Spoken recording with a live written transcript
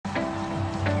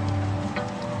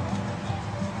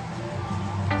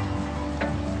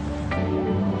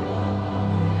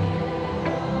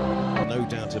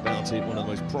doubt about it. One of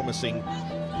the most promising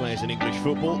players in English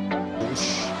football. Lauren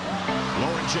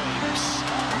James,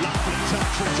 lovely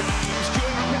touch from James.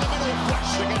 Good up in the middle,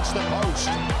 flashed against the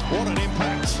post. What an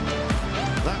impact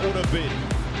that would have been.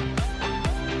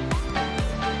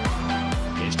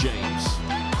 Here's James.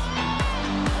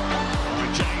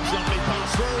 Lauren James, lovely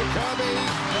pass through. Kirby,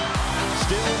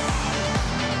 still.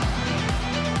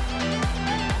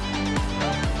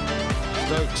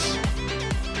 Stokes.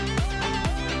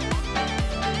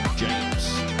 James.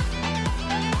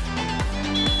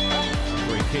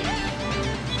 Free kick.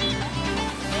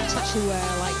 That's actually where I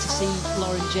like to see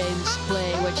Lauren James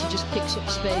play, when she just picks up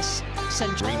space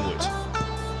centrally. Greenwood.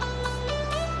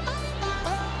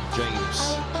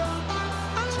 James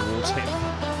towards him.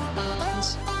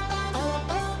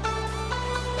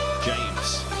 James.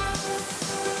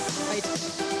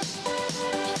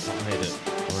 Fired at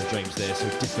Lauren James there, so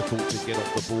difficult to get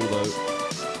off the ball though.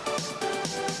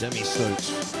 Demi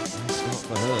Stokes, nice start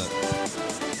for her.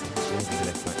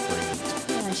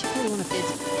 Yeah, she probably want to bid.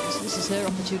 So this is her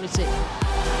opportunity.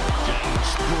 James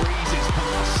breezes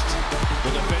past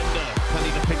the defender. Penny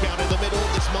to pick out in the middle.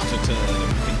 This must have turned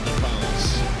and pick the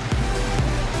pass.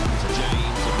 So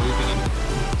James are moving in.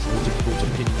 It's more difficult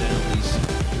to pin down these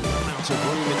out of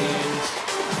room in the end.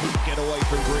 Get away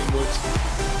from Greenwood.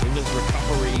 England's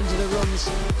recovery. Into the runs.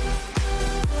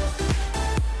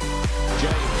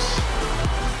 James.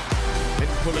 Him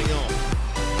pulling on.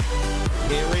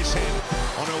 Here is him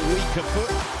on a weaker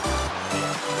foot.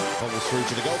 Bobbles through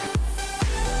to the goal.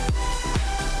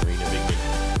 Marina Bingman.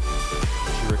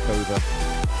 Shirokova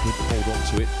couldn't hold on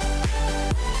to it.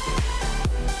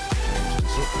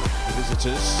 The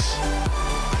visitors.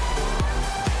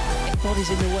 Bodies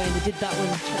in the way, and they did that when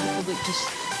Czech Republic just...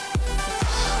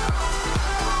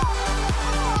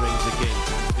 James again,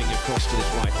 drifting across to this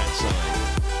right-hand side.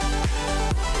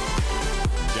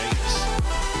 James.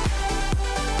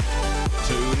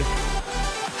 Toon.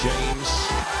 James.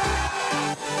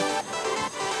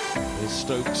 Here's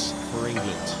Stokes for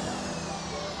England.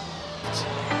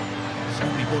 So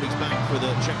many bodies back for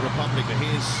the Czech Republic, but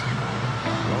here's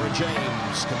Lauren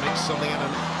James to make something out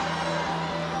of it.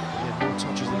 He had more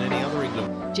touches than any other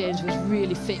England. James was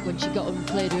really fit when she got on and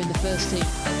played her in the first team.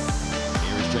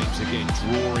 Here is James again,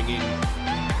 drawing in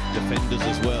defenders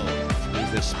as well.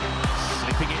 Here's this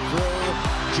slipping it through.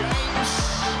 James!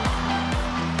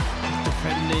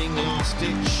 Defending, last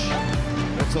ditch.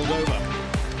 Battled over.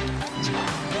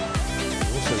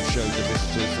 Also showed the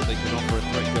visitors that they can offer a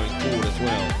threat going forward as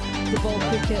well. The ball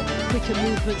quicker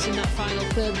movements in that final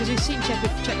third, because we've seen Czech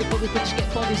Republic just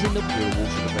get bodies in the... Real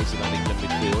water in the face of that England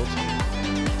midfield.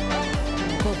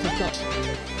 Both have got...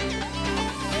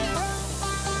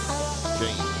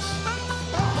 James.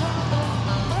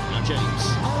 Now James.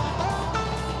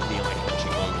 The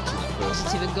eye-catching moment in the first.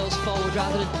 Positive and goes forward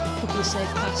rather than a couple of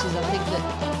safe passes. I think that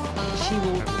she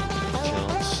will...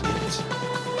 Chance yet.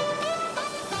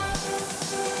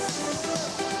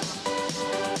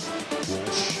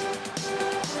 Walsh.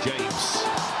 James.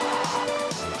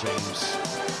 James.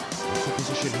 Good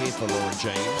position here for Lauren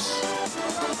James.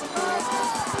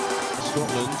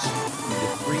 Scotland with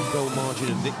a 3-goal margin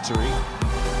of victory.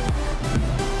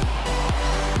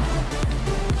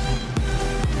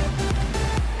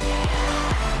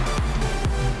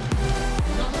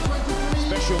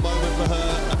 Special moment for her,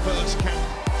 a first cap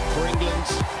for England.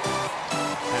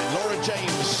 And Lauren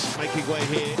James making way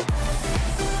here.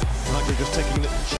 Hydra just taking the...